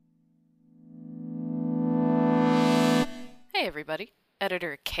Hey everybody,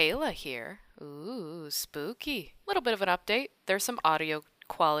 Editor Kayla here. Ooh, spooky. Little bit of an update. There's some audio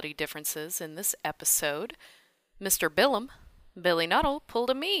quality differences in this episode. Mr. Billy Nuttall,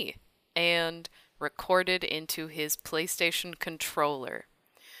 pulled a me and recorded into his PlayStation controller,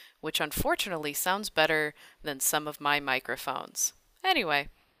 which unfortunately sounds better than some of my microphones. Anyway,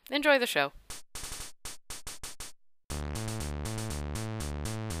 enjoy the show.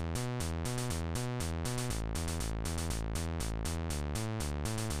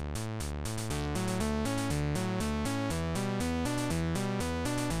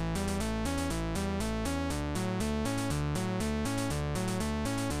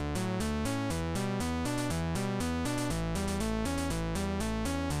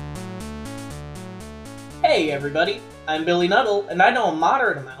 Hey everybody, I'm Billy Nuttall, and I know a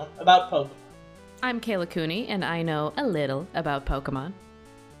moderate amount about Pokemon. I'm Kayla Cooney, and I know a little about Pokemon.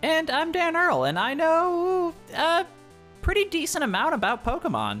 And I'm Dan Earl, and I know a pretty decent amount about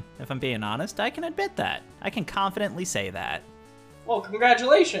Pokemon. If I'm being honest, I can admit that. I can confidently say that. Well,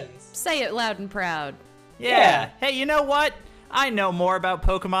 congratulations! Say it loud and proud. Yeah. Hey, you know what? I know more about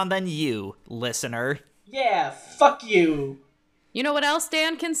Pokemon than you, listener. Yeah, fuck you! You know what else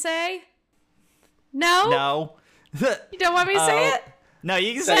Dan can say? No? No. You don't want me to say it? No,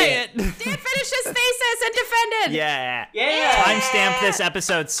 you can say it. Dan finished his thesis and defended! Yeah. Yeah! Timestamp this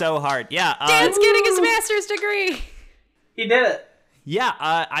episode so hard. Yeah. Dan's getting his master's degree! He did it! Yeah,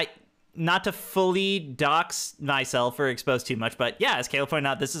 I not to fully dox myself or expose too much, but yeah, as Caleb pointed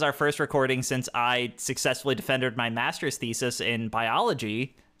out, this is our first recording since I successfully defended my master's thesis in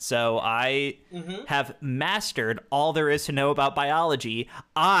biology. So I have mastered all there is to know about biology.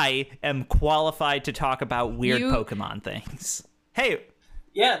 I am qualified to talk about weird Pokemon things. Hey.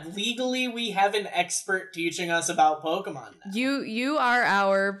 Yeah, legally we have an expert teaching us about Pokemon now. You are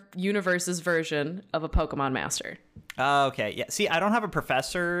our universe's version of a Pokemon master. Okay, yeah. See, I don't have a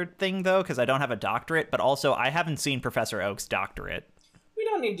professor thing, though, because I don't have a doctorate, but also I haven't seen Professor Oak's doctorate. We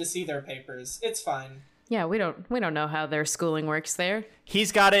don't need to see their papers. It's fine. Yeah, we don't know how their schooling works there.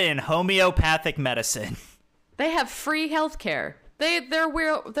 He's got it in homeopathic medicine. They have free healthcare. Their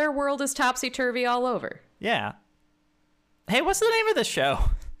world is topsy-turvy all over. Yeah. Hey, what's the name of the show?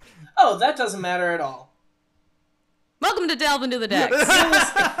 Oh, that doesn't matter at all. Welcome to Delve into the Dex. A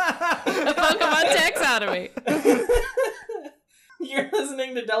Pokemon taxonomy. You're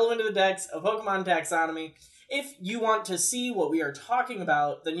listening to Delve into the Dex, a Pokemon taxonomy. If you want to see what we are talking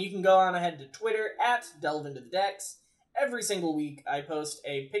about, then you can go on ahead to Twitter at Delve into the Dex. Every single week, I post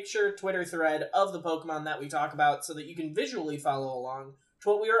a picture Twitter thread of the Pokemon that we talk about so that you can visually follow along to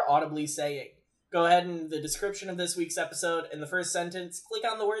what we are audibly saying. Go ahead in the description of this week's episode, in the first sentence, click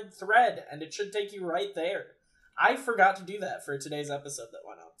on the word thread, and it should take you right there. I forgot to do that for today's episode that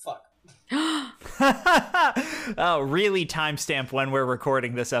went up. Fuck. Oh, really timestamp when we're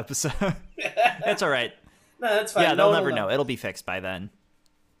recording this episode. That's all right. No, that's fine. Yeah, they'll never know. It'll be fixed by then.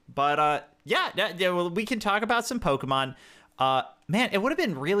 But, yeah, well, we can talk about some Pokemon. Man, it would have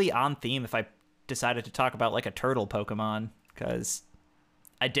been really on theme if I decided to talk about, like, a turtle Pokemon, because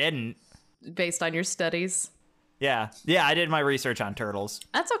I didn't. Based on your studies? Yeah, I did my research on turtles.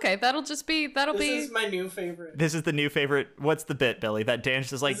 That's okay. This is my new favorite. This is the new favorite. What's the bit, Billy? That Dan's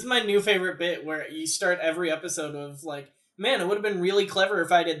just like... This is my new favorite bit, where you start every episode of, like, man, it would have been really clever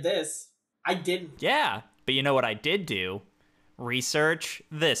if I did this. I didn't. Yeah, but you know what I did do? Research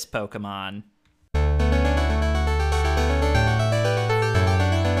this Pokemon.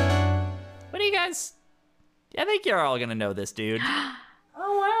 What do you guys... I think you're all gonna know this dude.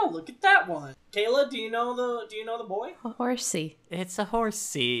 Oh wow, look at that one. Kayla, do you know the boy? A Horsea. It's a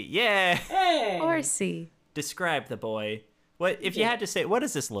Horsea. Yeah. Hey. Horsea. Describe the boy. What if you had to say, what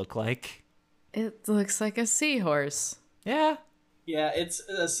does this look like? It looks like a seahorse. Yeah. Yeah, it's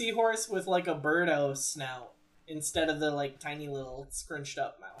a seahorse with like a birdo snout instead of the like tiny little scrunched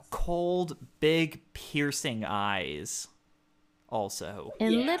up mouth. Cold, big, piercing eyes. Also.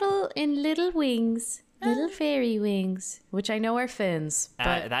 And little wings. Little fairy wings, which I know are fins.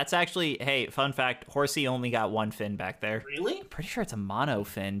 But That's actually, hey, fun fact, Horsea only got one fin back there. Really? I'm pretty sure it's a mono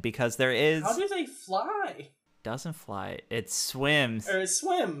fin because there is... How do they fly? Doesn't fly. It swims. Or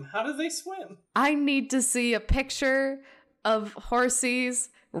swim. How do they swim? I need to see a picture of Horseas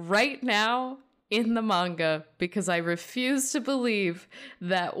right now in the manga because I refuse to believe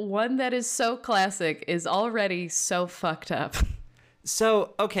that one that is so classic is already so fucked up.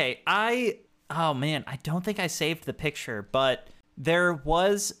 So, okay, oh man, I don't think I saved the picture, but there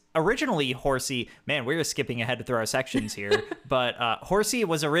was originally Horsea. Man, we're skipping ahead through our sections here. But Horsea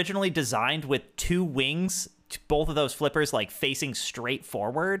was originally designed with two wings both of those flippers like facing straight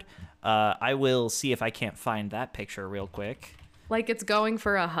forward. I will see if I can't find that picture real quick. Like it's going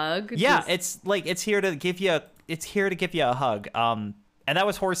for a hug? Yeah, it's here to give you a hug. And that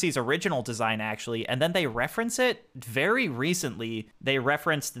was Horsea's original design, actually. And then they reference it very recently. They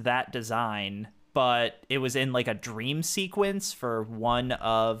referenced that design, but it was in like a dream sequence for one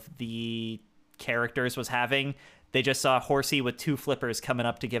of the characters was having. They just saw Horsea with two flippers coming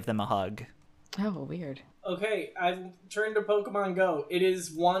up to give them a hug. Oh, weird. Okay, I've turned to Pokemon Go. It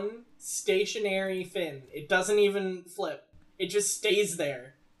is one stationary fin. It doesn't even flip. It just stays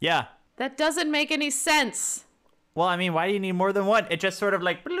there. Yeah. That doesn't make any sense. Well, I mean, why do you need more than one? It just sort of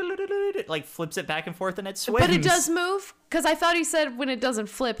like flips it back and forth and it swims. But it does move? Because I thought he said when it doesn't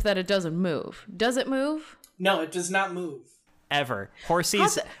flip that it doesn't move. Does it move? No, it does not move. Ever.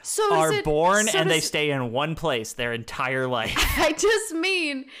 Horsies are born and they stay in one place their entire life. I just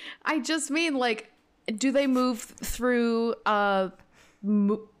mean, like, do they move through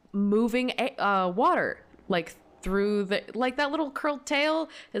moving water? Like, through like that little curled tail?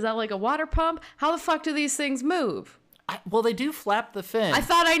 Is that like a water pump? How the fuck do these things move? Well, they do flap the fin. I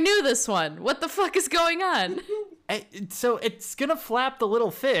thought I knew this one. What the fuck is going on? So it's gonna flap the little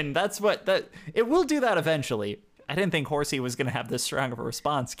fin. It will do that eventually. I didn't think Horsea was gonna have this strong of a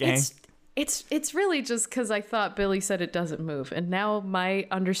response, gang. It's really just because I thought Billy said it doesn't move, and now my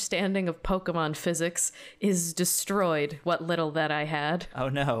understanding of Pokemon physics is destroyed, what little that I had. Oh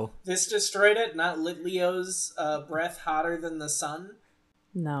no. This destroyed it, not lit Leo's breath hotter than the sun?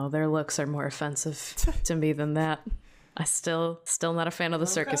 No, their looks are more offensive to me than that. I still not a fan of the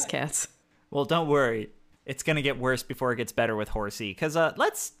circus cats. Well, don't worry. It's gonna get worse before it gets better with Horsea, because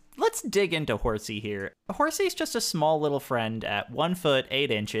let's dig into Horsea here. Horsea's just a small little friend at 1 foot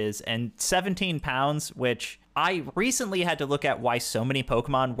 8 inches and 17 pounds, which I recently had to look at why so many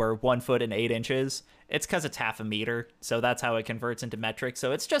Pokemon were 1 foot and 8 inches. It's because it's half a meter, so that's how it converts into metric.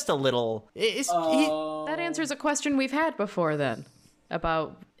 So it's just a little. That answers a question we've had before then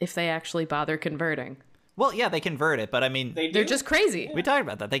about if they actually bother converting. Well, yeah, they convert it, but I mean, they're just crazy. We talked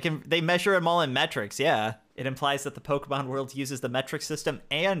about that. They measure them all in metrics. Yeah, it implies that the Pokemon world uses the metric system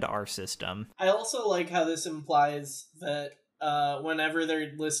and our system. I also like how this implies that whenever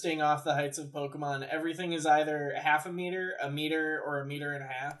they're listing off the heights of Pokemon, everything is either half a meter, or a meter and a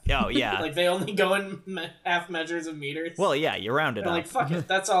half. Oh yeah, like they only go in half measures of meters. Well, yeah, you round it up. Like fuck it,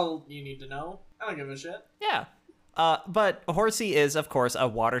 that's all you need to know. I don't give a shit. Yeah. But Horsea is, of course, a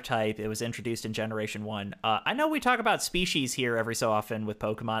water type. It was introduced in Generation 1. I know we talk about species here every so often with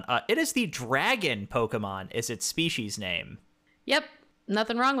Pokemon. It is the dragon Pokemon is its species name. Yep.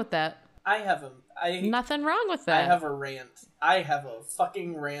 Nothing wrong with that. Nothing wrong with that. I have a rant. I have a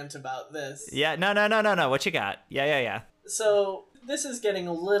fucking rant about this. Yeah, no. What you got? Yeah. So, this is getting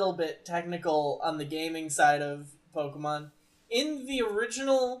a little bit technical on the gaming side of Pokemon. In the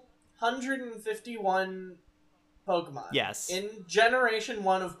original 151... Pokemon. Yes. In Generation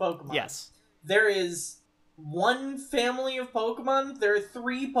 1 of Pokemon. Yes. There is one family of Pokemon. There are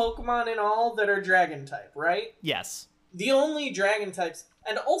 3 Pokemon in all that are Dragon type, right? Yes. The only Dragon types,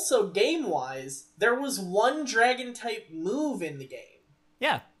 and also game-wise, there was one Dragon type move in the game.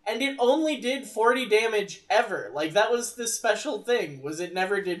 Yeah. And it only did 40 damage ever. Like, that was the special thing. Was it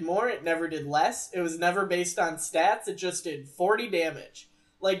never did more, it never did less. It was never based on stats, it just did 40 damage.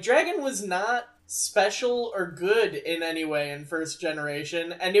 Like, Dragon was not special or good in any way in first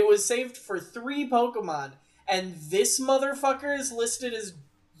generation, and it was saved for 3 Pokemon, and this motherfucker is listed as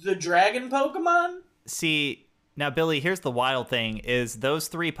the Dragon Pokemon? See, now Billy, here's the wild thing, is those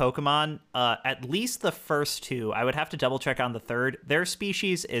 3 Pokemon, at least the first 2, I would have to double check on the third, their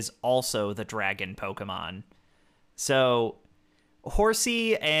species is also the Dragon Pokemon. So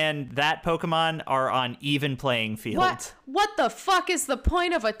Horsea and that Pokemon are on even playing field. What the fuck is the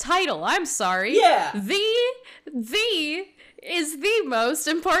point of a title? I'm sorry. Yeah. The is the most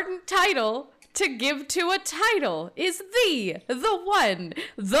important title to give to a title. Is the one,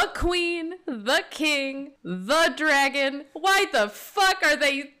 the queen, the king, the dragon. Why the fuck are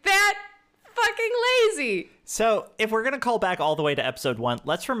they that fucking lazy? So if we're going to call back all the way to episode 1,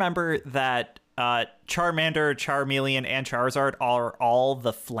 let's remember that Charmander, Charmeleon, and Charizard are all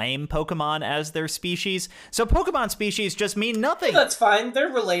the flame Pokemon as their species. So Pokemon species just mean nothing. That's fine. They're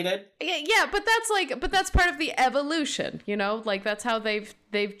related. Yeah, but that's part of the evolution, you know? Like that's how they've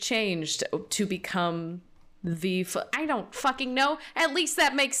changed to become I don't fucking know. At least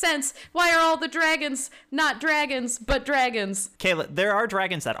that makes sense. Why are all the dragons not dragons, but dragons? Kayla, there are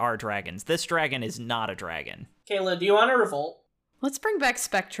dragons that are dragons. This dragon is not a dragon. Kayla, do you want to revolt? Let's bring back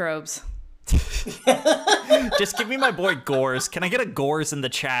Spectrobes. Just give me my boy Gores. Can I get a Gores in the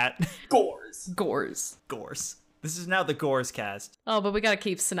chat? Gores. Gores. This is now the Gores cast. Oh, but we gotta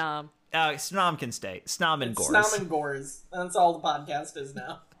keep Snom. Snom can stay. Snom and It's Gores. Snom and Gores. That's all the podcast is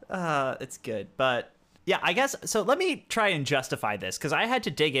now. It's good. But yeah, I guess, so let me try and justify this, because I had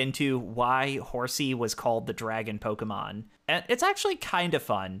to dig into why Horsea was called the dragon Pokemon. And it's actually kind of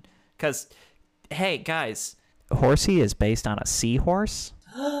fun, because, hey, guys, Horsea is based on a seahorse.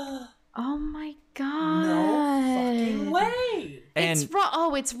 Oh my god. No fucking way. And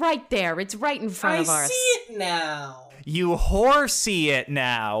It's right there. It's right in front of I us. see it now. you Horsea it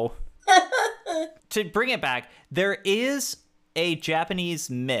now. To bring it back, there is a Japanese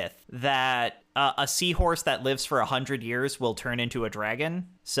myth that a seahorse that lives for 100 years will turn into a dragon.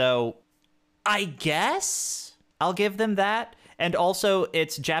 So I guess I'll give them that. And also,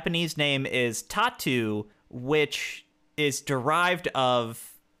 its Japanese name is Tatu, which is derived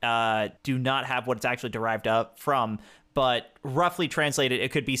of, do not have what it's actually derived from, but roughly translated,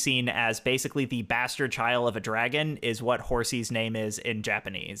 it could be seen as basically the bastard child of a dragon is what Horsea's name is in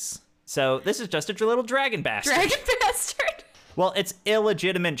Japanese. So this is just a little dragon bastard. Dragon bastard. Well, it's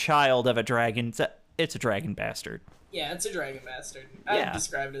illegitimate child of a dragon. It's a dragon bastard. Yeah, it's a dragon bastard. Yeah. I'd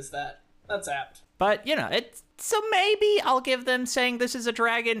describe it as that. That's apt. But, so maybe I'll give them saying this is a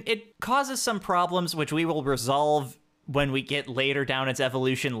dragon. It causes some problems, which we will resolve when we get later down its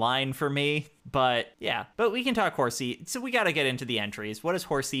evolution line for me. But yeah, but we can talk Horsea. So we got to get into the entries. What does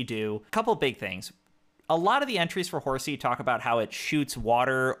Horsea do? A couple big things. A lot of the entries for Horsea talk about how it shoots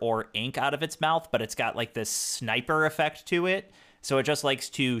water or ink out of its mouth, but it's got like this sniper effect to it. So it just likes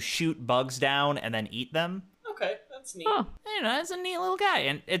to shoot bugs down and then eat them. Okay, that's neat. Oh, It's a neat little guy.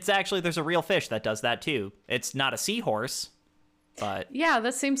 And it's actually, there's a real fish that does that too. It's not a seahorse, but yeah,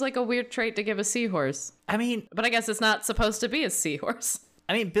 that seems like a weird trait to give a seahorse. I mean, But I guess it's not supposed to be a seahorse.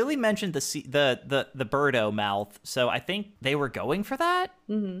 Billy mentioned the birdo mouth, so I think they were going for that.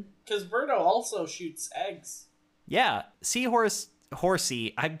 Mm-hmm. Because Birdo also shoots eggs. Yeah, seahorse,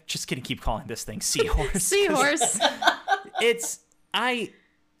 Horsea. I'm just gonna keep calling this thing seahorse. Seahorse. I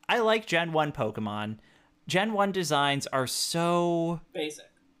like Gen 1 Pokemon. Gen 1 designs are so Basic.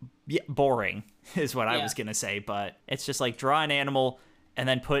 boring, is what I Yeah. was gonna say, but it's just like draw an animal and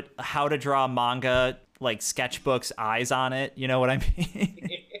then put how to draw manga like sketchbooks eyes on it. You know what I mean?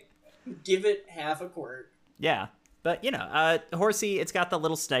 Give it half a quirk. Yeah. But, Horsea, it's got the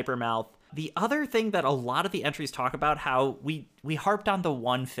little sniper mouth. The other thing that a lot of the entries talk about, how we harped on the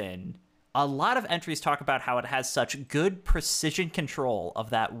one fin. A lot of entries talk about how it has such good precision control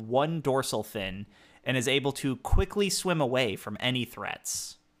of that one dorsal fin and is able to quickly swim away from any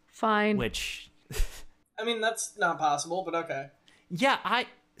threats. Fine. Which, I mean, that's not possible, but okay. yeah,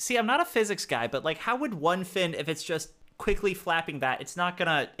 I'm not a physics guy, but like, how would one fin, if it's just quickly flapping that, it's not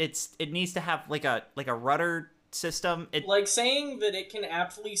gonna, it needs to have like a rudder system. Like, saying that it can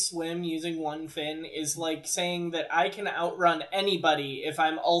aptly swim using one fin is like saying that I can outrun anybody if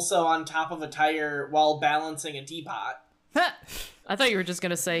I'm also on top of a tire while balancing a teapot. I thought you were just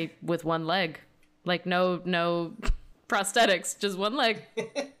gonna say with one leg. Like no prosthetics, just one leg.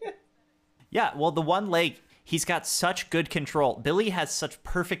 Yeah, well, the one leg, he's got such good control. Billy has such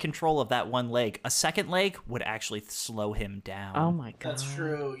perfect control of that one leg. A second leg would actually slow him down. Oh my god. That's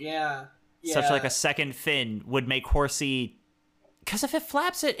true, yeah. Such like a second fin would make Horsea... Because if it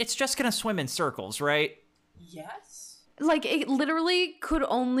flaps it, it's just going to swim in circles, right? Yes? Like it literally could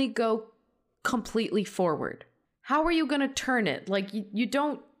only go completely forward. How are you gonna turn it? Like you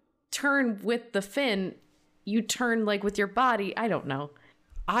don't turn with the fin, you turn like with your body. I don't know.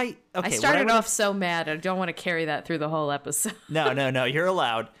 I started off so mad. I don't want to carry that through the whole episode. No, you're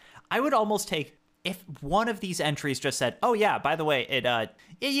allowed. I would almost take, if one of these entries just said, oh yeah, by the way, it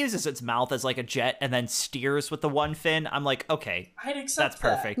uses its mouth as like a jet and then steers with the one fin. I'm like, okay, I'd accept that's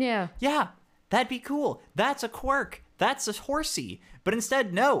perfect. Yeah. Yeah, that'd be cool. That's a quirk. That's a Horsea. But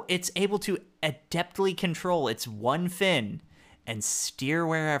instead, no, it's able to adeptly control its one fin and steer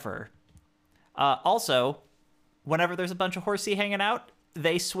wherever. Also, whenever there's a bunch of Horsea hanging out,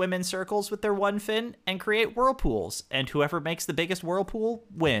 they swim in circles with their one fin and create whirlpools, and whoever makes the biggest whirlpool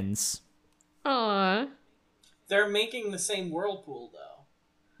wins. Aww. They're making the same whirlpool, though.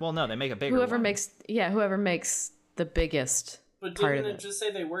 Well, no, they make a bigger Whoever one. makes the biggest But part didn't of it it. just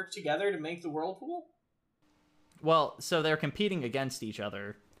say they work together to make the whirlpool? Well, so they're competing against each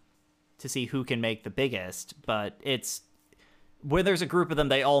other to see who can make the biggest, but it's... Where there's a group of them,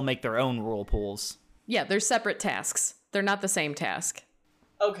 they all make their own whirlpools. Yeah, they're separate tasks. They're not the same task.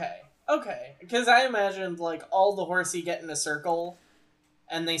 Okay. Because I imagined, like, all the Horsea get in a circle,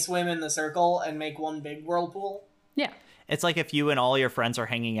 and they swim in the circle and make one big whirlpool. Yeah. It's like if you and all your friends are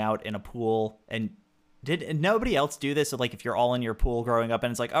hanging out in a pool, and did nobody else do this? So like if you're all in your pool growing up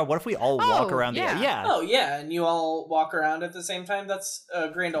and it's like, oh, what if we all walk around yeah. the Oh, yeah, and you all walk around at the same time? That's a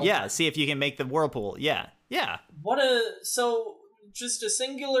grand old time. see if you can make the whirlpool. Yeah. So, just a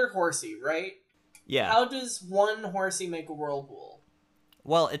singular horsey, right? Yeah. How does one horsey make a whirlpool?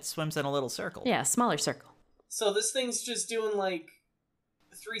 Well, it swims in a little circle. Yeah, smaller circle. So this thing's just doing, like,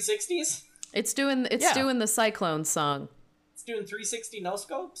 360s? It's doing the Cyclone song. It's doing 360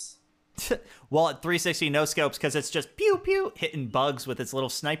 no-scopes? Well, at 360 no scopes because it's just pew pew hitting bugs with its little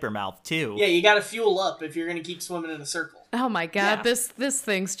sniper mouth too. Yeah, you gotta fuel up if you're gonna keep swimming in a circle. Oh my god, Yeah. this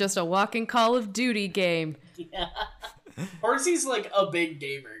thing's just a walking Call of Duty game. Yeah. Horsey's like a big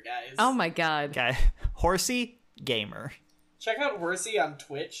gamer, guys. Oh my god. Okay. Horsey gamer. Check out Horsey on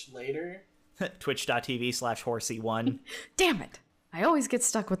Twitch later. Twitch.tv/Horsey1. Damn it. I always get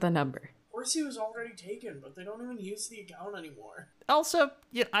stuck with the number. Horsey was already taken, but they don't even use the account anymore. Also,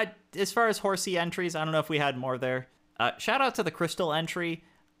 yeah, as far as Horsey entries, I don't know if we had more there. Shout out to the Crystal entry.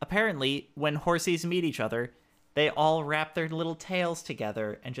 Apparently, when Horseys meet each other, they all wrap their little tails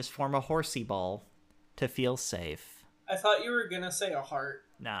together and just form a horsey ball to feel safe. I thought you were gonna say a heart,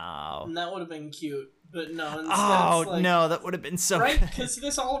 No. and that would have been cute, but no. Instead Oh, it's like, no, that would have been so right? good. Because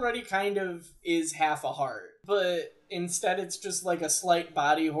this already kind of is half a heart, but instead it's just like a slight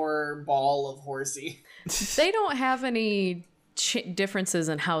body horror ball of Horsey. They don't have any differences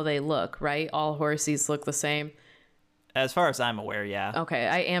in how they look, right? All Horseys look the same. As far as I'm aware, yeah. Okay,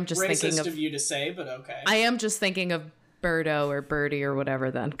 I am just Racist thinking of you to say, but okay. I am just thinking of Birdo or Birdie or whatever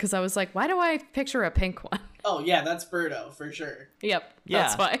then, because I was like, why do I picture a pink one? Oh yeah, that's Birdo for sure. Yep, Yeah.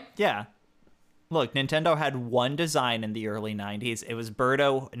 that's why. Yeah. Look, Nintendo had one design in the early 90s. It was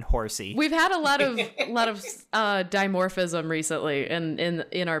Birdo and Horsey. We've had a lot of dimorphism recently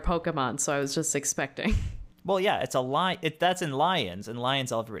in our Pokemon, so I was just expecting. Well, yeah, it's a lion. That's in lions, and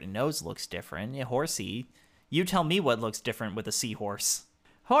lions everybody knows looks different. Yeah, Horsey, you tell me what looks different with a seahorse.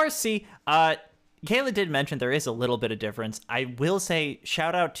 Horsey, Kayla did mention there is a little bit of difference. I will say,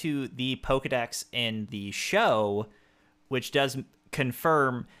 shout out to the Pokedex in the show, which does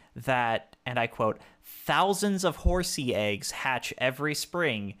confirm that, and I quote, thousands of Horsey eggs hatch every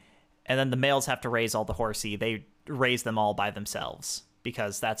spring, and then the males have to raise all the Horsey. They raise them all by themselves,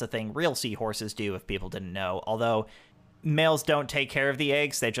 because that's a thing real seahorses do, if people didn't know. Although males don't take care of the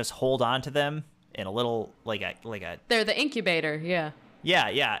eggs, they just hold on to them in a little, like a... They're the incubator, yeah.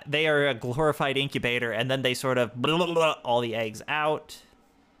 Yeah, they are a glorified incubator, and then they sort of blah, blah, blah, all the eggs out.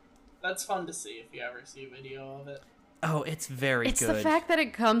 That's fun to see if you ever see a video of it. Oh, it's very It's good. the fact that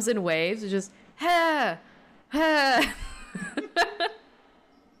it comes in waves. It's just, ha, ha.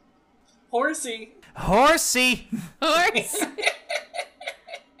 Horsey. Horsey! Horse.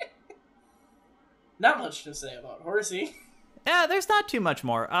 Not much to say about Horsey. Yeah, there's not too much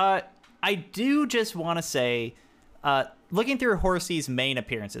more. I do just want to say, looking through Horsey's main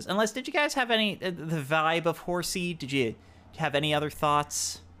appearances, unless, did you guys have any, the vibe of Horsey? Did you have any other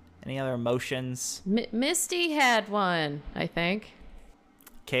thoughts? Any other emotions? Misty had one, I think.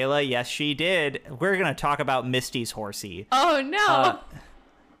 Kayla, yes, she did. We're going to talk about Misty's Horsey. Oh, no.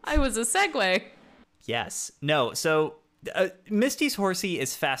 I was a segue. Yes. No, so Misty's Horsey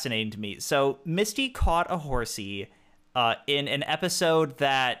is fascinating to me. So Misty caught a Horsey in an episode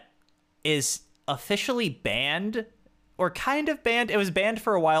that is officially banned, or kind of banned. It was banned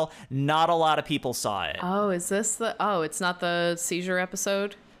for a while. Not a lot of people saw it. Oh, is this the... Oh, it's not the seizure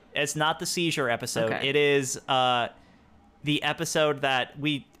episode? It's not the seizure episode. Okay. It is the episode that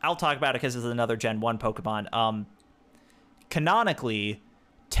I'll talk about it because it's another Gen 1 Pokemon. Canonically,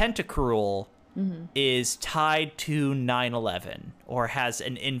 Tentacruel is tied to 9/11, or has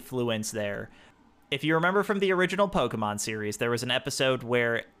an influence there. If you remember from the original Pokemon series, there was an episode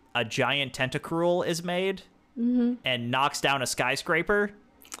where a giant Tentacruel is made and knocks down a skyscraper.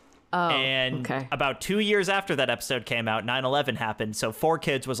 Oh, And okay. about 2 years after that episode came out, 9/11 happened. So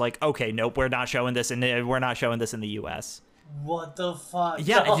 4Kids was like, okay, nope, we're not showing this in the US. What the fuck?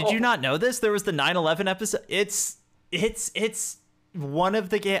 Yeah, No. did you not know this? There was the 9/11 episode. It's one of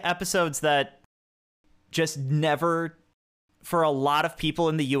the episodes that just never, for a lot of people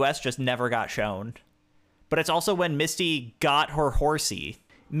in the US, just never got shown. But it's also when Misty got her Horsey.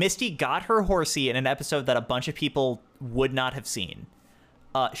 Misty got her Horsey in an episode that a bunch of people would not have seen.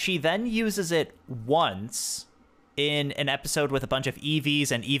 She then uses it once in an episode with a bunch of EVs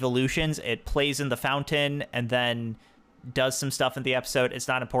and evolutions. It plays in the fountain and then does some stuff in the episode. It's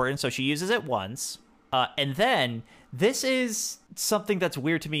not important, so she uses it once. And then this is something that's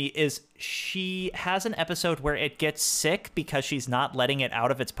weird to me is she has an episode where it gets sick because she's not letting it out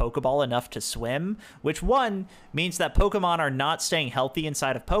of its Pokeball enough to swim, which one means that Pokemon are not staying healthy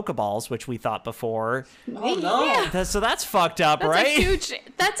inside of Pokeballs, which we thought before. Oh no! Yeah. So that's fucked up, That's right?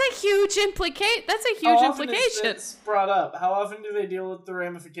 That's a huge implication. That's a huge How often implication. is this brought up? How often do they deal with the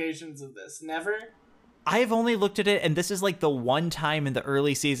ramifications of this? Never? I've only looked at it, and this is like the one time in the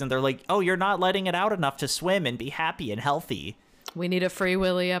early season they're like, oh, you're not letting it out enough to swim and be happy and healthy. We need a Free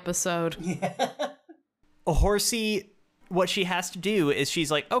Willy episode. Horsea, what she has to do is she's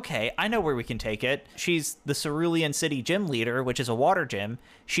like, okay, I know where we can take it. She's the Cerulean City gym leader, which is a water gym.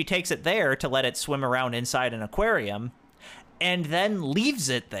 She takes it there to let it swim around inside an aquarium, and then leaves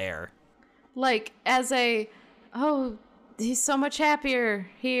it there. Like, as oh, he's so much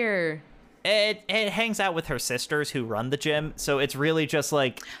happier here. It hangs out with her sisters who run the gym, so it's really just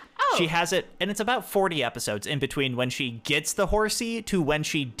like she has it, and it's about 40 episodes in between when she gets the Horsea to when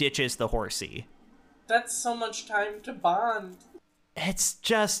she ditches the Horsea. That's so much time to bond. It's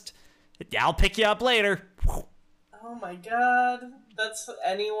just, I'll pick you up later. Oh my god. That's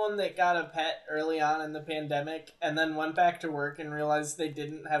anyone that got a pet early on in the pandemic and then went back to work and realized they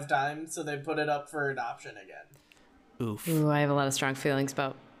didn't have time, so they put it up for adoption again. Oof. Ooh, I have a lot of strong feelings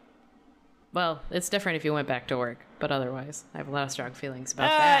about... Well, it's different if you went back to work, but otherwise, I have a lot of strong feelings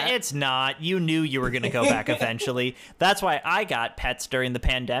about that. It's not. You knew you were going to go back eventually. That's why I got pets during the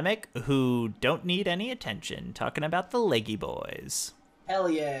pandemic who don't need any attention. Talking about the leggy boys. Hell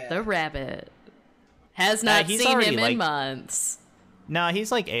yeah. The rabbit has not he's seen already, him like- in months. Nah,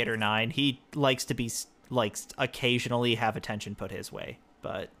 he's like 8 or 9. He likes to be, like, occasionally have attention put his way,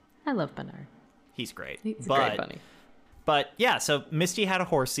 but I love Bernard. he's great. He's but, great bunny. But yeah, so Misty had a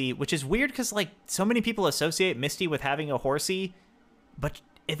Horsea, which is weird because, like, so many people associate Misty with having a Horsea, but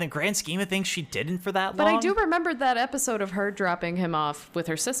in the grand scheme of things, she didn't for that But long. I do remember that episode of her dropping him off with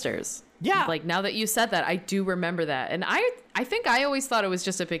her sisters. Yeah. Like, now that you said that, I do remember that. And I think I always thought it was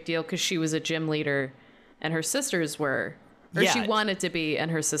just a big deal because she was a gym leader and her sisters were. Or Yeah. she wanted to be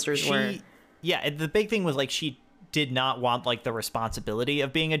and her sisters were. Yeah, the big thing was, like, she did not want, like, the responsibility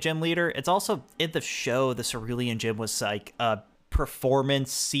of being a gym leader. It's also, in the show, the Cerulean Gym was, like, a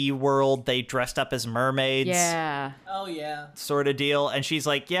performance Sea World. They dressed up as mermaids. Yeah. Oh yeah. Sort of deal. And she's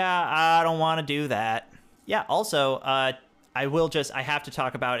like, yeah, I don't want to do that. Yeah, also, I have to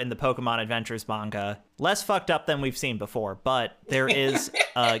talk about in the Pokemon Adventures manga, less fucked up than we've seen before, but there is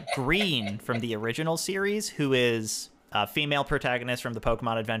Green from the original series, who is a female protagonist from the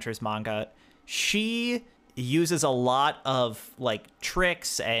Pokemon Adventures manga. She uses a lot of, like,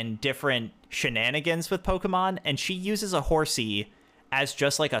 tricks and different shenanigans with Pokemon, and she uses a Horsea as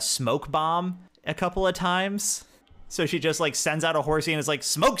just, like, a smoke bomb a couple of times. So she just, like, sends out a Horsea and is like,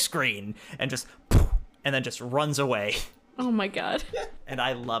 smoke screen, and just, and then just runs away. Oh my god. And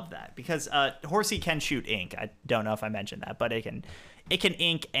I love that because Horsea can shoot ink. I don't know if I mentioned that, but it can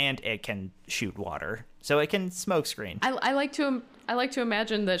ink and it can shoot water, so it can smoke screen. I like to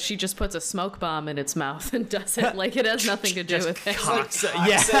imagine that she just puts a smoke bomb in its mouth and does it like it has nothing to do with it. Cocks it.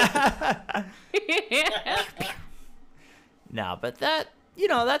 Yeah. No, but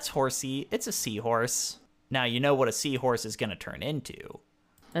that's Horsea. It's a seahorse. Now you know what a seahorse is going to turn into.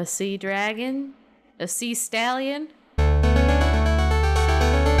 A sea dragon? A sea stallion?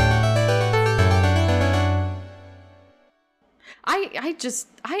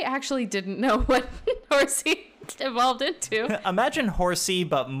 I actually didn't know what Horsea evolved into. Imagine Horsea,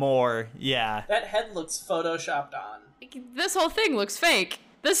 but more. Yeah. That head looks photoshopped on. This whole thing looks fake.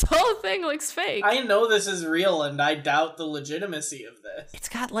 This whole thing looks fake. I know this is real and I doubt the legitimacy of this. It's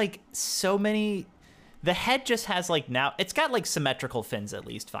got, like, so many... The head just has, like, now... It's got, like, symmetrical fins, at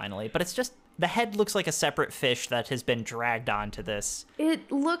least, finally. But it's just... The head looks like a separate fish that has been dragged onto this.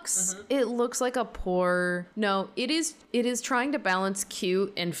 It looks like a poor... No, it is trying to balance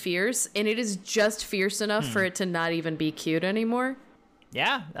cute and fierce, and it is just fierce enough for it to not even be cute anymore.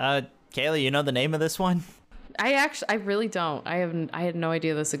 Yeah. Kayla, you know the name of this one? I really don't. I had no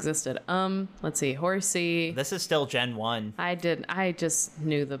idea this existed. Let's see. Horsea. This is still Gen 1. I just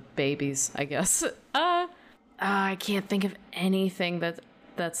knew the babies, I guess. I can't think of anything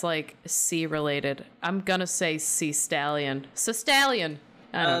that's like sea related. I'm gonna say sea stallion. Stallion.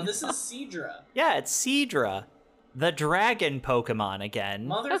 This is Seadra. Yeah, it's Seadra. The dragon Pokemon again.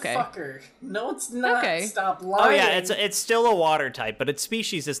 Motherfucker. No, it's not. Okay. Stop lying. Oh yeah, it's still a water type, but its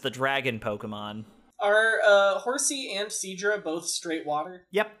species is the dragon Pokemon. Are Horsea and Seadra both straight water?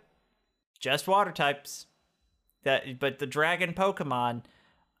 Yep. Just water types. But the dragon Pokemon,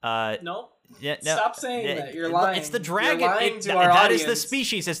 Nope. Yeah, no, Stop saying that. You're lying. It's the dragon. You're lying to our that audience. is the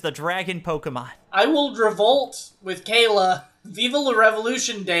species. It's the dragon Pokemon. I will revolt with Kayla. Viva la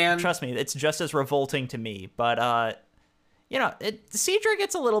revolution, Dan. Trust me, it's just as revolting to me. But, Seadra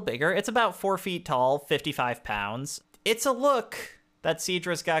gets a little bigger. It's about 4 feet tall, 55 pounds. It's a look that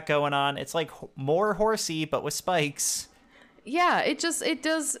Seadra's got going on. It's like more Horsea, but with spikes. Yeah, it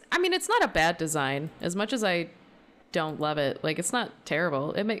does. I mean, it's not a bad design. As much as I don't love it, like, it's not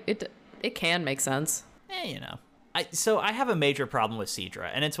terrible. It can make sense. I have a major problem with Seadra,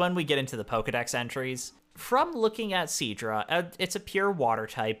 and it's when we get into the Pokedex entries. From looking at Seadra, it's a pure water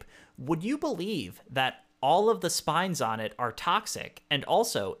type. Would you believe that all of the spines on it are toxic, and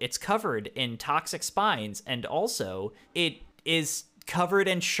also it's covered in toxic spines, and also it is covered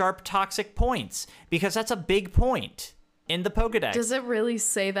in sharp toxic points? Because that's a big point in the Pokedex. Does it really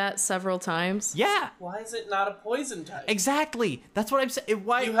say that several times? Yeah. Why is it not a poison type? Exactly. That's what I'm saying.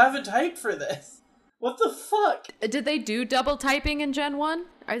 Why? You have a type for this. What the fuck? Did they do double typing in Gen 1?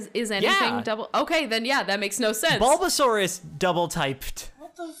 Is anything double? Okay, then yeah, that makes no sense. Bulbasaur is double typed.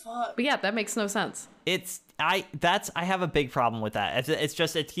 What the fuck? But yeah, that makes no sense. I have a big problem with that. It's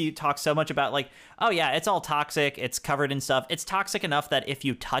just he talks so much about like, oh yeah, it's all toxic. It's covered in stuff. It's toxic enough that if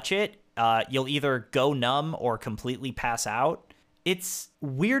you touch it, you'll either go numb or completely pass out. It's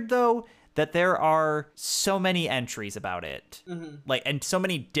weird though that there are so many entries about it, and so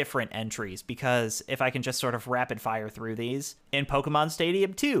many different entries, because if I can just sort of rapid fire through these, in Pokemon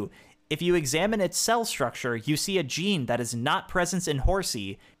Stadium 2, if you examine its cell structure, you see a gene that is not present in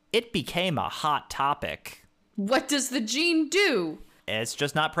Horsea. It became a hot topic. What does the gene do? It's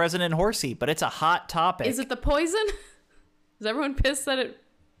just not present in Horsea, but it's a hot topic. Is it the poison? Is everyone pissed that it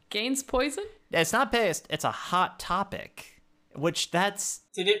gains poison? It's not pissed. It's a hot topic.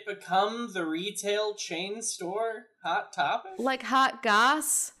 Did it become the retail chain store Hot Topic? Like hot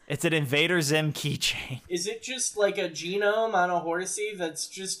goss? It's an Invader Zim keychain. Is it just like a genome on a Horsea that's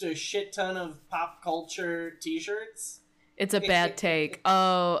just a shit ton of pop culture t-shirts? It's a bad take.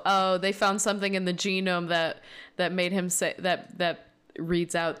 Oh, they found something in the genome that made him say that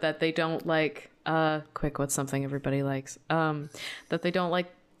reads out that they don't like what's something everybody likes? That they don't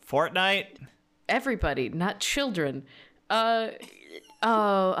like Fortnite? Everybody, not children. It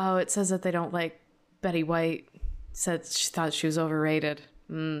says that they don't like Betty White. Said she thought she was overrated.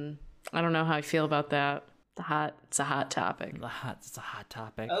 I don't know how I feel about that. It's a hot topic. It's a hot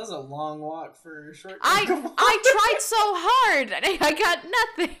topic. That was a long walk for a short I tried so hard. I got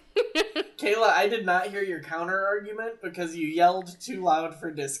nothing. Kayla, I did not hear your counter argument because you yelled too loud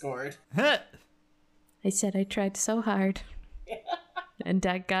for Discord. I said I tried so hard. And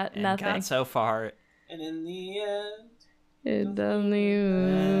I got nothing. Got so far. And in the end... It doesn't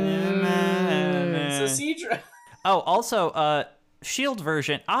So Seadra. Oh, also, Shield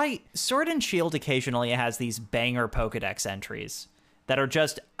version. Sword and Shield occasionally has these banger Pokedex entries that are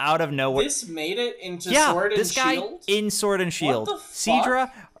just out of nowhere. This made it into Sword and Shield? This guy in Sword and Shield. What the fuck?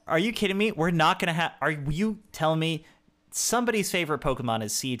 Seadra, are you kidding me? We're not going to have... Are you telling me somebody's favorite Pokemon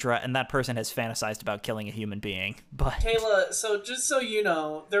is Seadra, and that person has fantasized about killing a human being? But Kayla, so just so you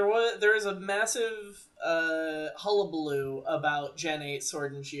know, there was a massive hullabaloo about Gen 8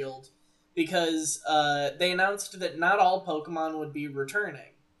 Sword and Shield because they announced that not all Pokemon would be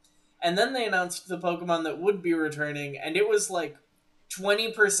returning. And then they announced the Pokemon that would be returning, and it was like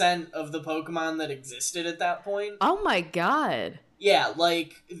 20% of the Pokemon that existed at that point. Oh my god. Yeah,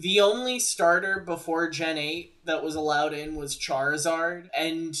 like, the only starter before Gen 8 that was allowed in was Charizard,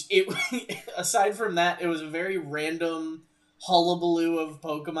 and aside from that, it was a very random hullabaloo of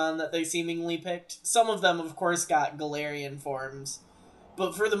Pokemon that they seemingly picked. Some of them, of course, got Galarian forms,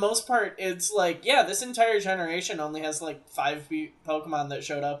 but for the most part, it's like, yeah, this entire generation only has, like, 5 Pokemon that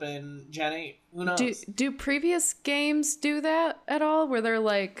showed up in Gen 8. Who knows? Do previous games do that at all? Where they're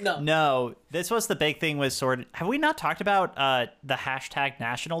like... No. This was the big thing with Sword... Have we not talked about the hashtag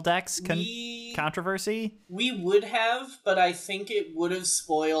National Dex controversy? We would have, but I think it would have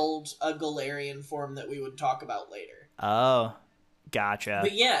spoiled a Galarian form that we would talk about later. Oh, gotcha.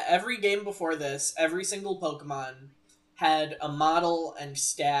 But yeah, every game before this, every single Pokemon had a model and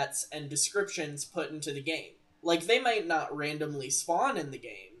stats and descriptions put into the game. Like, they might not randomly spawn in the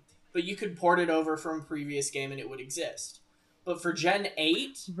game, but you could port it over from a previous game and it would exist. But for Gen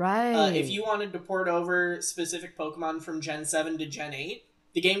 8, right, if you wanted to port over specific Pokemon from Gen 7 to Gen 8,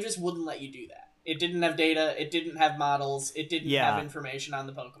 the game just wouldn't let you do that. It didn't have data, it didn't have models, it didn't have information on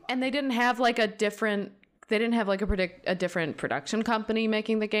the Pokemon. And they didn't have like a different production company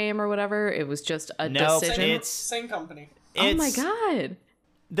making the game or whatever. It was just a decision. Same company. Oh my god.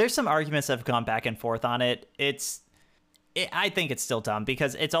 There's some arguments that have gone back and forth on it. I think it's still dumb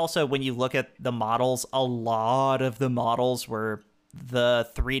because it's also, when you look at the models, a lot of the models were the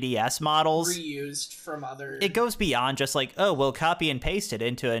 3DS models. Reused from other... It goes beyond just like, oh, we'll copy and paste it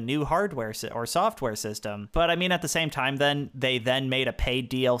into a new hardware or software system. But I mean, at the same time, they made a paid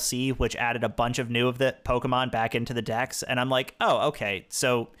DLC, which added a bunch of new of the Pokemon back into the decks. And I'm like, oh, okay.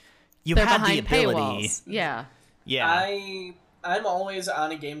 So They're had the behind ability. paywalls. Yeah. Yeah. I'm always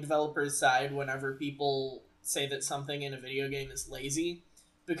on a game developer's side whenever people say that something in a video game is lazy.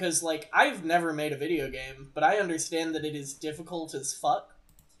 Because, like, I've never made a video game, but I understand that it is difficult as fuck.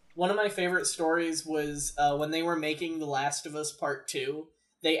 One of my favorite stories was when they were making The Last of Us Part 2,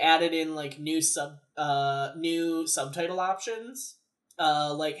 they added in, like, new subtitle options.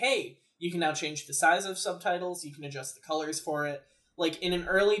 Like, hey, you can now change the size of subtitles, you can adjust the colors for it. Like, in an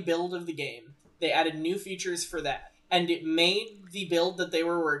early build of the game, they added new features for that. And it made the build that they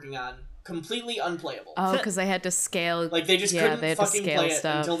were working on completely unplayable. Oh, because they had to scale. Like, they just couldn't fucking play it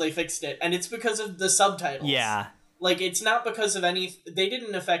until they fixed it. And it's because of the subtitles. Yeah. Like, it's not because of any... They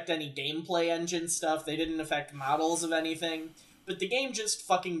didn't affect any gameplay engine stuff. They didn't affect models of anything. But the game just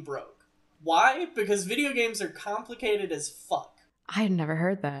fucking broke. Why? Because video games are complicated as fuck. I had never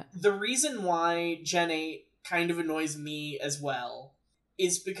heard that. The reason why Gen 8 kind of annoys me as well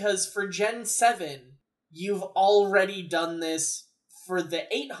is because for Gen 7, you've already done this for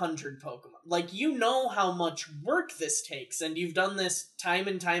the 800 Pokemon. Like, you know how much work this takes, and you've done this time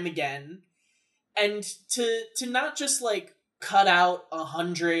and time again. And to not just, like, cut out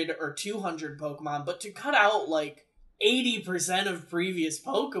 100 or 200 Pokemon, but to cut out, like, 80% of previous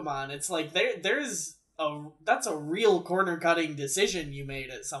Pokemon, it's like, that's a real corner-cutting decision you made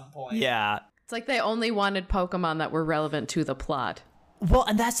at some point. Yeah. It's like they only wanted Pokemon that were relevant to the plot. Well,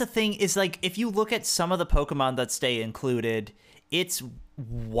 and that's the thing, is, like, if you look at some of the Pokemon that stay included, it's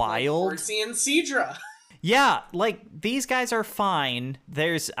wild. Like Horsea and Seadra. Yeah, like, these guys are fine.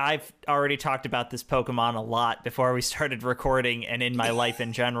 I've already talked about this Pokemon a lot before we started recording and in my life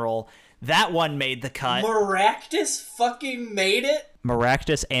in general. That one made the cut. Maractus fucking made it?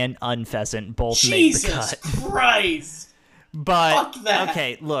 Maractus and Unpheasant both made the cut. Jesus Christ! But, fuck that.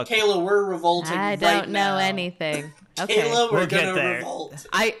 Okay, look. Kayla, we're revolting I right don't now. know anything. Okay. Kayla, we're We'll get gonna there. revolt.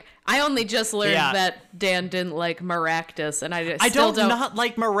 I only just learned Yeah. that Dan didn't like Maractus, and I I still don't. not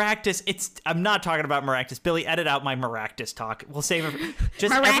like Maractus. I'm not talking about Maractus. Billy, edit out my Maractus talk. We'll save it.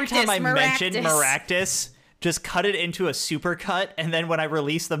 Just every time I mention Maractus, just cut it into a super cut, and then when I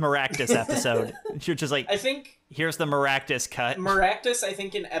release the Maractus episode, you're just like, I think here's the Maractus cut. Maractus, I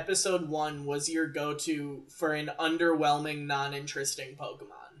think in episode 1 was your go-to for an underwhelming, non-interesting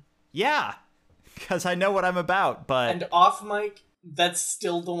Pokemon. Yeah, because I know what I'm about, but... And off mic, that's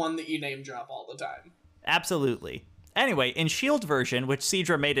still the one that you name drop all the time. Absolutely. Anyway, in Shield version, which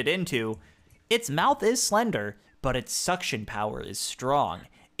Seadra made it into, its mouth is slender, but its suction power is strong.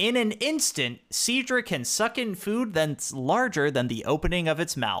 In an instant, Seadra can suck in food that's larger than the opening of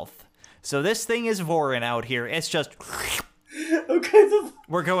its mouth. So this thing is Vorin out here. It's just... Okay,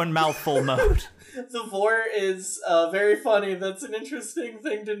 We're going mouthful mode. the Vor is very funny. That's an interesting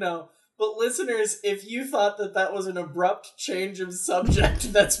thing to know. But listeners, if you thought that was an abrupt change of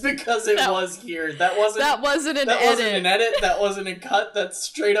subject, that's because it was here. That wasn't an edit. That wasn't a cut. That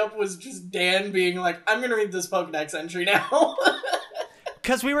straight up was just Dan being like, I'm going to read this Pokedex entry now.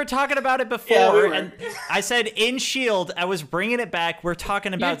 Because we were talking about it before, Yeah, we were. and I said in Shield, I was bringing it back. We're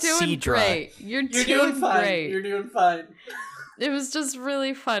talking about You're doing Seadra. great. You're doing fine. great. You're doing fine. It was just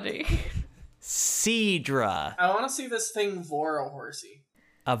really funny. Seadra. I want to see this thing Vor a Horsea.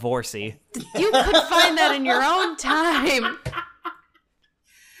 A Horsea. You could find that in your own time.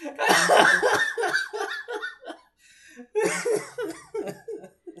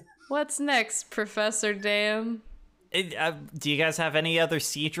 What's next, Professor Dan? Do you guys have any other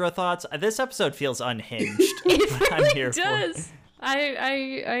Seadra thoughts? This episode feels unhinged. It I'm really here does.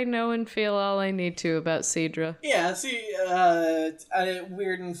 I know and feel all I need to about Seadra. Yeah, see,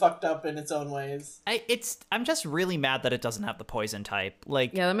 weird and fucked up in its own ways. I'm just really mad that it doesn't have the poison type.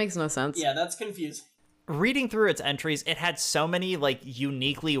 Like, Yeah, that makes no sense. Yeah, that's confusing. reading through its entries, it had so many like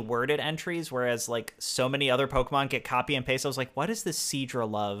uniquely worded entries, whereas like so many other Pokemon get copy and paste. I was like, what is this Seadra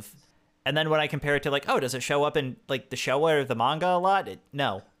love? And then when I compare it to like, oh, does it show up in like the show or the manga a lot?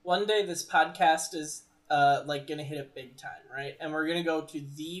 No. One day this podcast is like gonna hit it big time, right? And we're gonna go to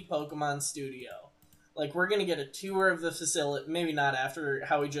the Pokemon studio. Like, we're gonna get a tour of the facility. Maybe not after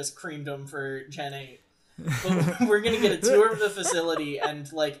how we just creamed them for Gen 8. But we're gonna get a tour of the facility,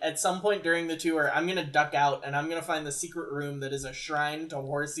 and like at some point during the tour, I'm gonna duck out and I'm gonna find the secret room that is a shrine to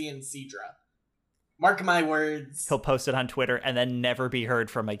Horsea and Seadra. Mark my words. He'll post it on Twitter and then never be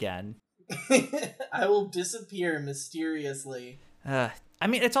heard from again. I will disappear mysteriously. I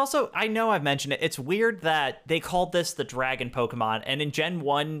mean, it's also, I know I've mentioned it, it's weird that they called this the dragon Pokemon, and in Gen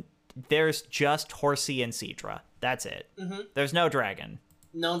 1, there's just Horsea and Seadra. That's it. Mm-hmm. There's no dragon.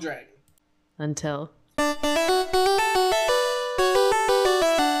 No dragon. Until...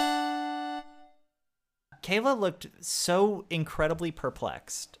 Kayla looked so incredibly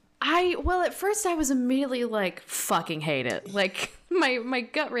perplexed. Well, at first I was immediately like, fucking hate it. Like, my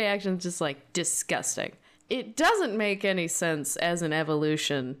gut reaction is just like, disgusting. It doesn't make any sense as an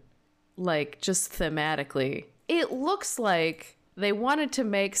evolution, like, just thematically. It looks like they wanted to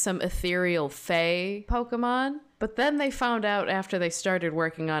make some ethereal fae Pokemon, but then they found out after they started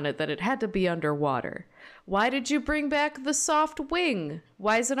working on it that it had to be underwater. Why did you bring back the soft wing?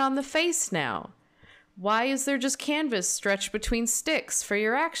 Why is it on the face now? Why is there just canvas stretched between sticks for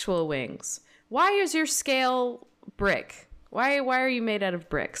your actual wings? Why is your scale brick? Why are you made out of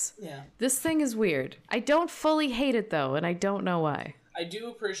bricks? Yeah. This thing is weird. I don't fully hate it, though, and I don't know why. I do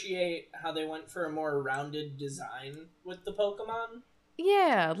appreciate how they went for a more rounded design with the Pokemon.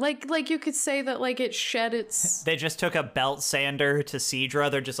 Yeah, like you could say that, like, it shed its... They just took a belt sander to Seadra.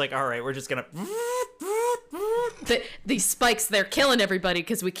 They're just like, all right, we're just gonna... These spikes, they're killing everybody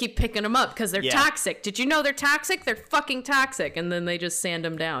because we keep picking them up because they're toxic. Did you know they're toxic? They're fucking toxic. And then they just sand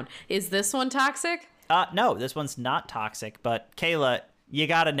them down. Is this one toxic? No, this one's not toxic, but Kayla, you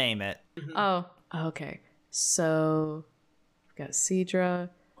gotta name it. Mm-hmm. Oh, okay. So, we've got Seadra,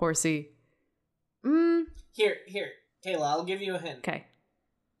 Horsea. Here, Kayla, I'll give you a hint. Okay.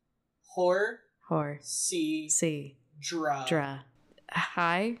 C. Dra.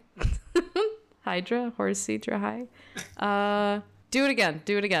 Hi. Hydra, Horseedra, hi. Do it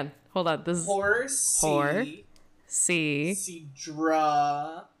again. Hold on. This is Seadra.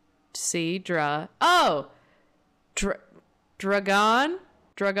 Oh! Dragong?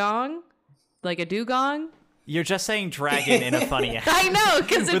 Like a dugong? You're just saying dragon in a funny I know,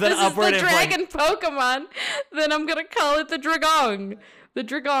 because if this is the dragon like... Pokemon, then I'm gonna call it the Dragong. The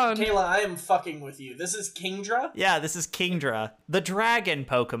Dragon. Kayla, I am fucking with you. This is Kingdra? Yeah, this is Kingdra, the dragon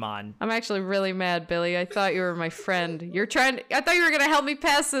Pokemon. I'm actually really mad, Billy. I thought you were my friend. I thought you were gonna help me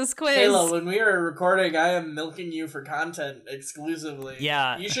pass this quiz. Kayla, when we are recording, I am milking you for content exclusively.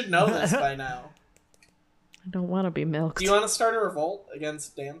 Yeah. You should know this by now. I don't want to be milked. Do you want to start a revolt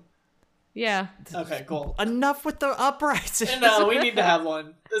against Dan? Yeah. Okay, cool. Enough with the uprights. No, we need to have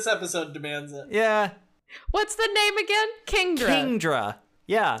one. This episode demands it. Yeah. What's the name again? Kingdra.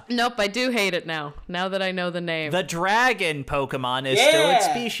 Yeah. Nope, I do hate it now that I know the name. The dragon Pokemon is still its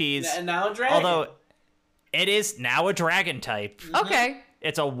species. Now a dragon. Although, it is now a dragon type. Mm-hmm. Okay.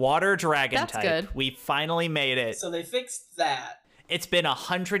 It's a water dragon That's type. Good. We finally made it. So they fixed that. It's been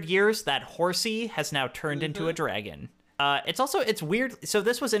 100 years that Horsea has now turned into a dragon. It's weird. So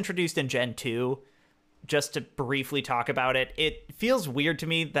this was introduced in Gen 2. Just to briefly talk about it, it feels weird to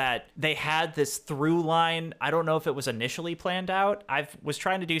me that they had this through line. I don't know if it was initially planned out. I was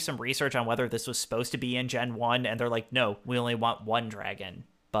trying to do some research on whether this was supposed to be in Gen 1, and they're like, no, we only want one dragon.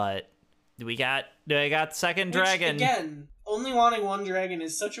 But we got second dragon. Again, only wanting one dragon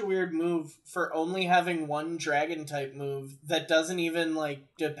is such a weird move for only having one dragon type move that doesn't even, like,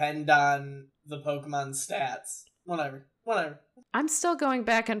 depend on the Pokemon stats. Whatever. I'm still going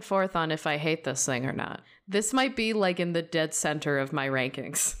back and forth on if I hate this thing or not. This might be like in the dead center of my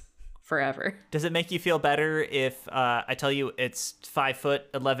rankings forever. Does it make you feel better if I tell you it's 5 foot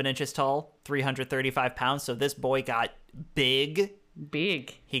 11 inches tall, 335 pounds? So this boy got big.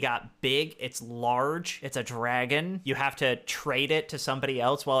 He got big. It's large. It's a dragon. You have to trade it to somebody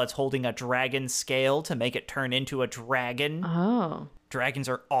else while it's holding a dragon scale to make it turn into a dragon. Oh. Dragons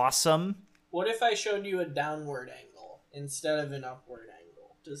are awesome. What if I showed you a downward angle instead of an upward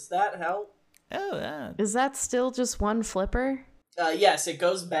angle? Does that help? Oh, yeah. Is that still just one flipper? Yes, it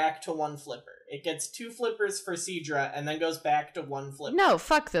goes back to one flipper. It gets 2 flippers for Seadra and then goes back to 1 flipper. No,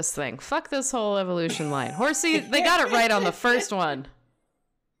 fuck this thing. Fuck this whole evolution line. Horsea, they got it right on the first one.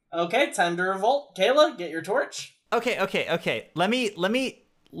 Okay, time to revolt. Kayla, get your torch. Okay. Let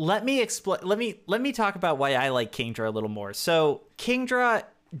me explain. Let me talk about why I like Kingdra a little more. So Kingdra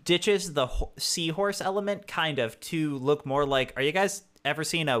ditches the seahorse element kind of to look more like, are you guys ever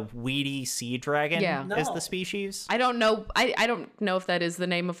seen a weedy sea dragon? Yeah. Is No. the species? I don't know. I don't know if that is the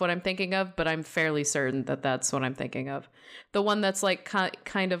name of what I'm thinking of, but I'm fairly certain that that's what I'm thinking of. The one that's like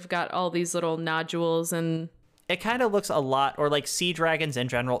kind of got all these little nodules and... It kind of looks a lot, or like sea dragons in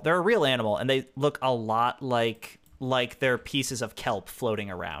general. They're a real animal, and they look a lot like they're pieces of kelp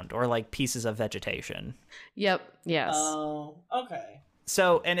floating around, or like pieces of vegetation. Yep. Yes. Oh, okay.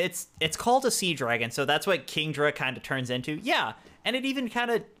 So, and it's called a sea dragon, so that's what Kingdra kind of turns into. Yeah, And it even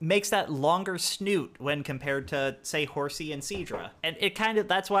kind of makes that longer snoot when compared to, say, Horsea and Seadra. And it kind of,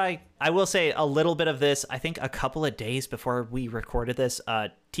 that's why I will say a little bit of this, I think a couple of days before we recorded this,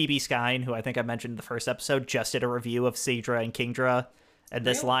 TB Skyn, who I think I mentioned in the first episode, just did a review of Seadra and Kingdra and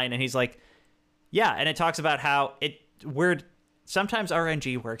this line. And he's like, yeah, and it talks about how sometimes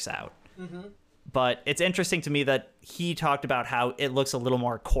RNG works out. Mm-hmm. But it's interesting to me that he talked about how it looks a little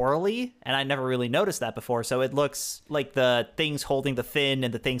more corally, and I never really noticed that before. So it looks like the things holding the fin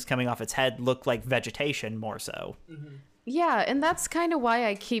and the things coming off its head look like vegetation more so. Mm-hmm. Yeah, and that's kind of why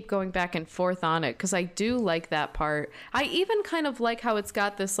I keep going back and forth on it, because I do like that part. I even kind of like how it's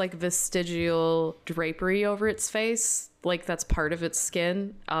got this like vestigial drapery over its face, like that's part of its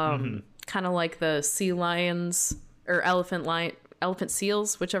skin. Kind of like the sea lions or elephant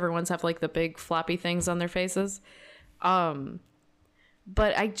seals, whichever ones have like the big floppy things on their faces.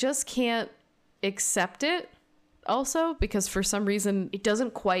 But I just can't accept it also because for some reason it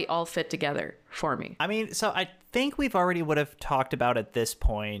doesn't quite all fit together for me. I mean, so I think we've already would have talked about at this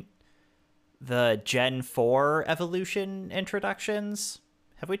point the Gen 4 evolution introductions.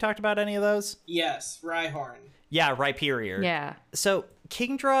 Have we talked about any of those? Yes, Rhyhorn. Yeah, Rhyperior. Yeah. So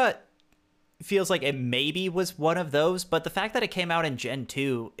Kingdra feels like it maybe was one of those, but the fact that it came out in Gen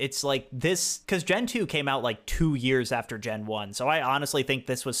 2, it's like this, because Gen 2 came out like 2 years after Gen 1, so I honestly think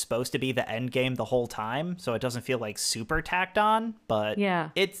this was supposed to be the end game the whole time, so it doesn't feel like super tacked on, but yeah,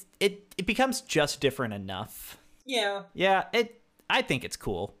 it becomes just different enough. Yeah, I think it's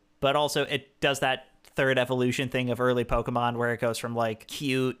cool, but also it does that third evolution thing of early Pokemon where it goes from like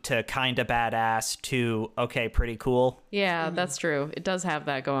cute to kind of badass to okay, pretty cool. Yeah, that's true. It does have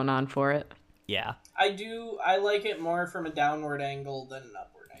that going on for it. Yeah. I like it more from a downward angle than an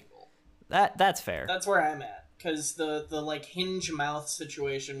upward angle. That's fair. That's where I'm at. Because the like hinge mouth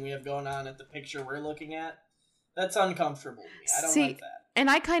situation we have going on at the picture we're looking at, that's uncomfortable to me. I don't like that. And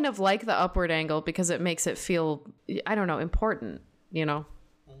I kind of like the upward angle because it makes it feel, I don't know, important, you know?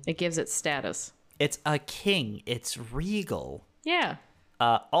 It gives it status. It's a king. It's regal. Yeah.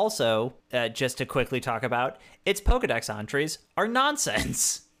 Also, just to quickly talk about, its Pokedex entries are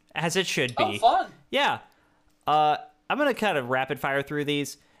nonsense. As it should be. Oh, fun. Yeah. I'm going to kind of rapid fire through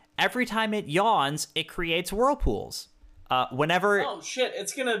these. Every time it yawns, it creates whirlpools. Whenever... Oh, shit.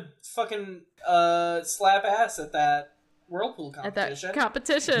 It's going to fucking slap ass at that whirlpool competition. At that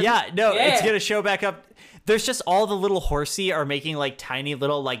competition. Yeah, no, it's going to show back up. There's just all the little Horsea are making like tiny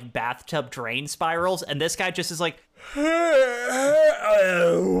little like bathtub drain spirals, and this guy just is like... and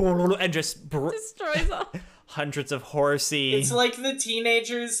just... destroys all... hundreds of Horsea. It's like the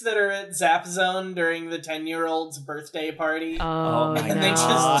teenagers that are at Zap Zone during the 10-year-old's birthday party. Oh, and no. they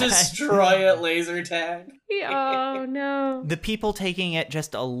just destroy it laser tag. Oh, no. The people taking it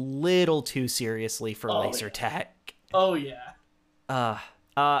just a little too seriously for laser tag. Oh, yeah.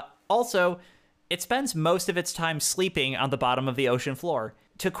 Also, it spends most of its time sleeping on the bottom of the ocean floor.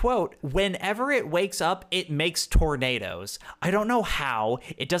 To quote, whenever it wakes up, it makes tornadoes. I don't know how.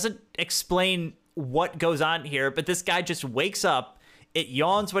 It doesn't explain what goes on here, but this guy just wakes up, it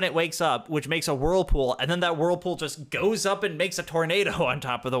yawns when it wakes up, which makes a whirlpool, and then that whirlpool just goes up and makes a tornado on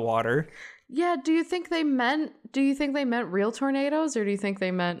top of the water. Yeah, do you think they meant real tornadoes, or do you think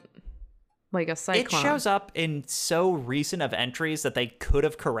they meant like a cyclone? It shows up in so recent of entries that they could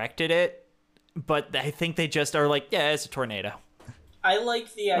have corrected it, but I think they just are like, yeah, it's a tornado. I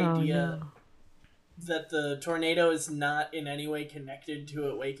like the idea that the tornado is not in any way connected to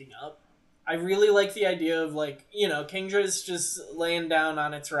it waking up. I really like the idea of, like, you know, Kingdra's just laying down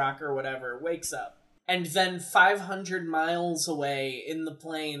on its rock or whatever, wakes up. And then 500 miles away in the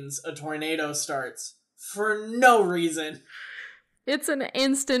plains, a tornado starts. For no reason. It's an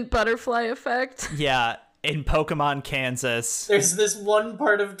instant butterfly effect. Yeah, in Pokemon Kansas. There's this one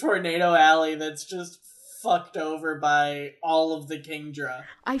part of Tornado Alley that's just fucked over by all of the Kingdra.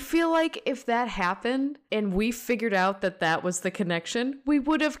 I feel like if that happened and we figured out that that was the connection, we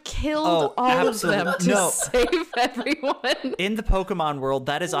would have killed all of them to save everyone. In the Pokemon world,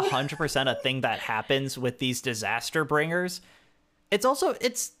 that is 100% a thing that happens with these disaster bringers. It's also,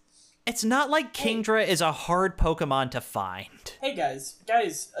 it's not like Kingdra is a hard Pokemon to find. Hey guys,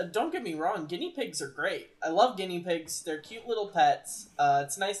 don't get me wrong, guinea pigs are great. I love guinea pigs. They're cute little pets.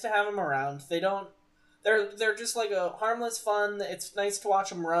 It's nice to have them around. They're just like a harmless fun. It's nice to watch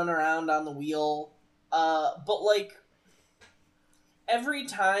them run around on the wheel. But like every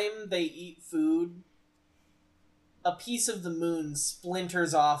time they eat food, a piece of the moon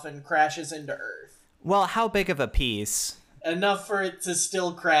splinters off and crashes into Earth. Well, how big of a piece? Enough for it to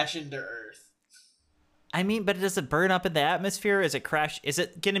still crash into Earth. I mean, but does it burn up in the atmosphere? Is it crash? Is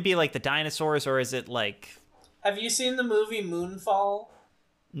it going to be like the dinosaurs, or is it like... Have you seen the movie Moonfall?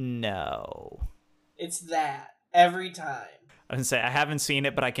 No. It's that every time. I was gonna say I haven't seen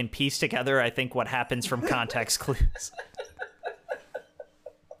it, but I can piece together, I think, what happens from context clues.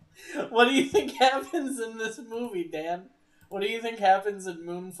 What do you think happens in this movie, Dan? What do you think happens in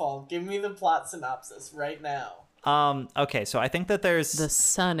Moonfall? Give me the plot synopsis right now. Okay, so I think that there's... The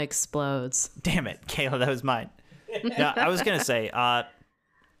sun explodes. Damn it, Kayla, that was mine. No, I was gonna say, I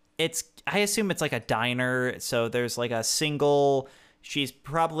assume it's like a diner, so there's like a single... She's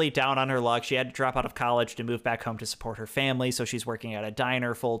probably down on her luck. She had to drop out of college to move back home to support her family, so she's working at a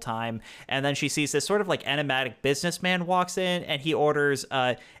diner full time. And then she sees this sort of like enigmatic businessman walks in, and he orders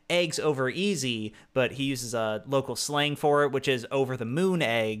eggs over easy, but he uses a local slang for it, which is over the moon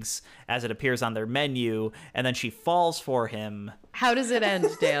eggs, as it appears on their menu. And then she falls for him. How does it end,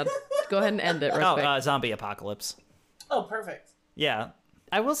 Dan? Go ahead and end it real quick. Zombie apocalypse. Oh, perfect. Yeah.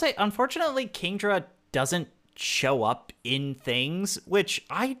 I will say, unfortunately, Kingdra doesn't show up in things, which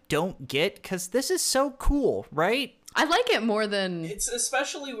I don't get, because this is so cool, right? I like it more than... It's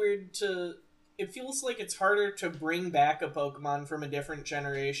especially weird to... It feels like it's harder to bring back a Pokemon from a different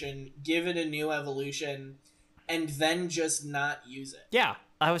generation, give it a new evolution, and then just not use it. Yeah.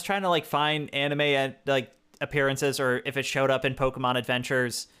 I was trying to, like, find anime and, like, appearances, or if it showed up in Pokemon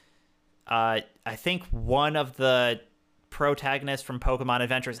Adventures. I think one of the protagonist from Pokemon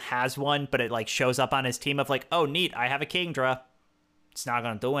Adventures has one, but it like shows up on his team of like, oh neat, I have a Kingdra. It's not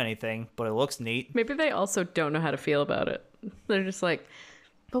gonna do anything, but it looks neat. Maybe they also don't know how to feel about it. They're just like,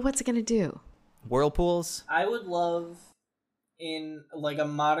 but what's it gonna do? Whirlpools? I would love in like a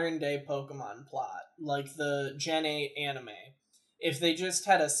modern day Pokemon plot, like the Gen 8 anime, if they just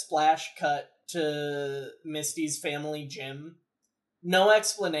had a splash cut to Misty's family gym. No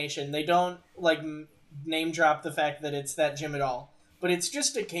explanation. They don't like name drop the fact that it's that gym at all, but it's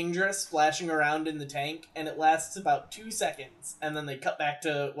just a Kingdra splashing around in the tank, and it lasts about 2 seconds, and then they cut back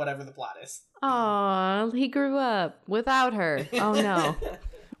to whatever the plot is. Aw, he grew up without her. Oh no.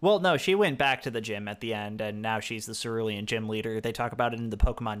 Well, no, she went back to the gym at the end, and now she's the Cerulean gym leader. They talk about it in the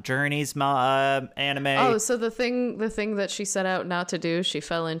Pokemon Journeys anime. Oh, so the thing that she set out not to do, she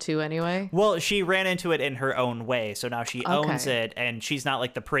fell into anyway? Well, she ran into it in her own way, so now she owns it, and she's not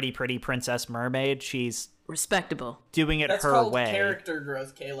like the pretty princess mermaid. She's respectable, doing it That's her called way. Character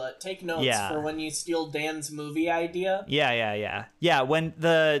growth, Kayla. Take notes for when you steal Dan's movie idea. Yeah, when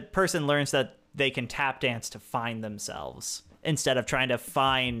the person learns that they can tap dance to find themselves instead of trying to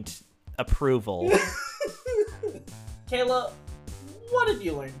find approval. Kayla, what did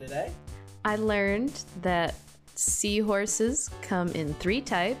you learn today? I learned that seahorses come in 3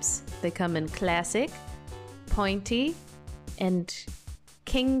 types. They come in classic, pointy, and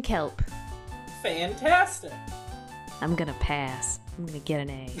king kelp. Fantastic. I'm gonna pass. I'm gonna get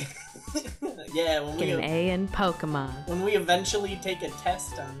an A. Yeah, when Get an A in Pokemon. When we eventually take a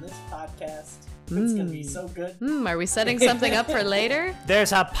test on this podcast, it's gonna be so good. Are we setting something up for later?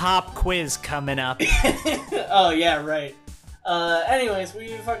 There's a pop quiz coming up. Oh yeah, right. Anyways, we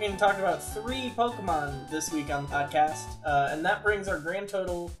fucking talked about 3 Pokemon this week on the podcast, and that brings our grand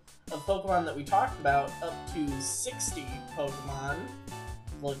total of Pokemon that we talked about up to 60 Pokemon.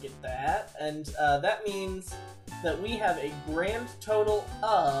 Look at that. And that means that we have a grand total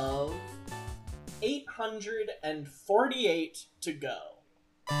of 848 to go.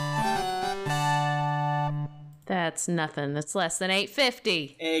 That's nothing. That's less than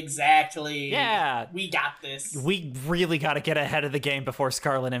 850. Exactly. Yeah. We got this. We really got to get ahead of the game before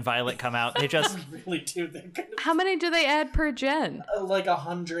Scarlet and Violet come out. They just really do. They're gonna... How many do they add per gen? Like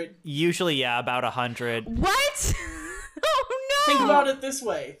 100. Usually, yeah, about 100. What? Oh no! Think about it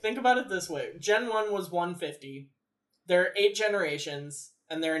this way. Gen 1 was 150. There are 8 generations,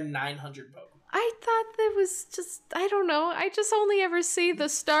 and there are 900 Pokemon. I thought that was just, I don't know. I just only ever see the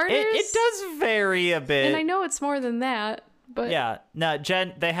starters. It does vary a bit. And I know it's more than that, but... Yeah. No,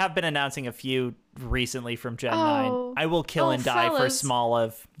 they have been announcing a few recently from Gen 9. I will kill and die for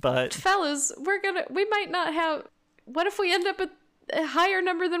Smoliv, but... Fellas, we might not have... What if we end up at a higher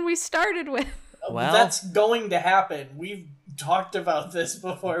number than we started with? Well, that's going to happen. We've talked about this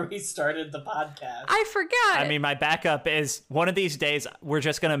before we started the podcast. I forgot. I mean, my backup is one of these days we're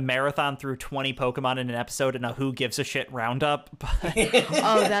just going to marathon through 20 Pokemon in an episode in a Who Gives a Shit roundup.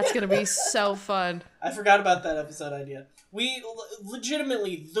 Oh, that's going to be so fun. I forgot about that episode idea. We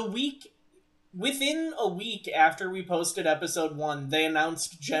legitimately, within a week after we posted episode 1, they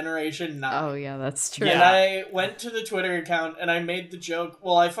announced Generation 9. Oh, yeah, that's true. And I went to the Twitter account and I made the joke,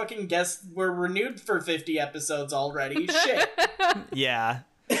 well, I fucking guessed we're renewed for 50 episodes already. Shit. Yeah.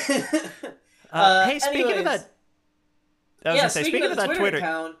 Hey, speaking of that... Speaking of the Twitter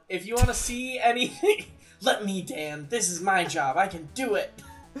account, if you want to see anything... Let me, Dan. This is my job. I can do it.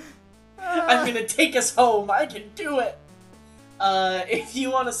 I'm gonna take us home. I can do it. If you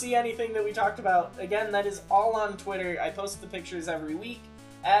want to see anything that we talked about, again, that is all on Twitter. I post the pictures every week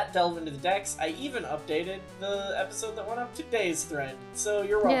at Delve Into the Decks. I even updated the episode that went up today's thread, so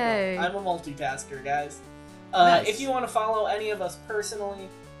you're welcome. Yay. I'm a multitasker, guys. Nice. If you want to follow any of us personally,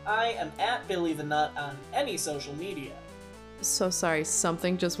 I am at Billy the Nut on any social media. So sorry,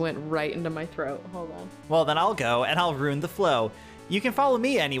 something just went right into my throat. Hold on. Well, then I'll go and I'll ruin the flow. You can follow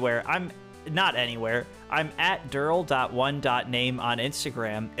me anywhere. I'm not anywhere. I'm at durl.1.name on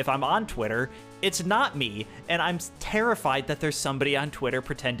Instagram. If I'm on Twitter, it's not me, and I'm terrified that there's somebody on Twitter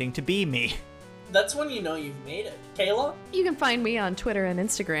pretending to be me. That's when you know you've made it. Kayla? You can find me on Twitter and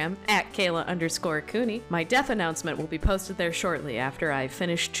Instagram at Kayla_Cooney. My death announcement will be posted there shortly after I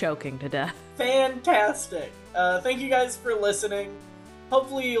finish choking to death. Fantastic. Thank you guys for listening.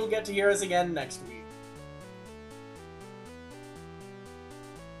 Hopefully you'll get to hear us again next week.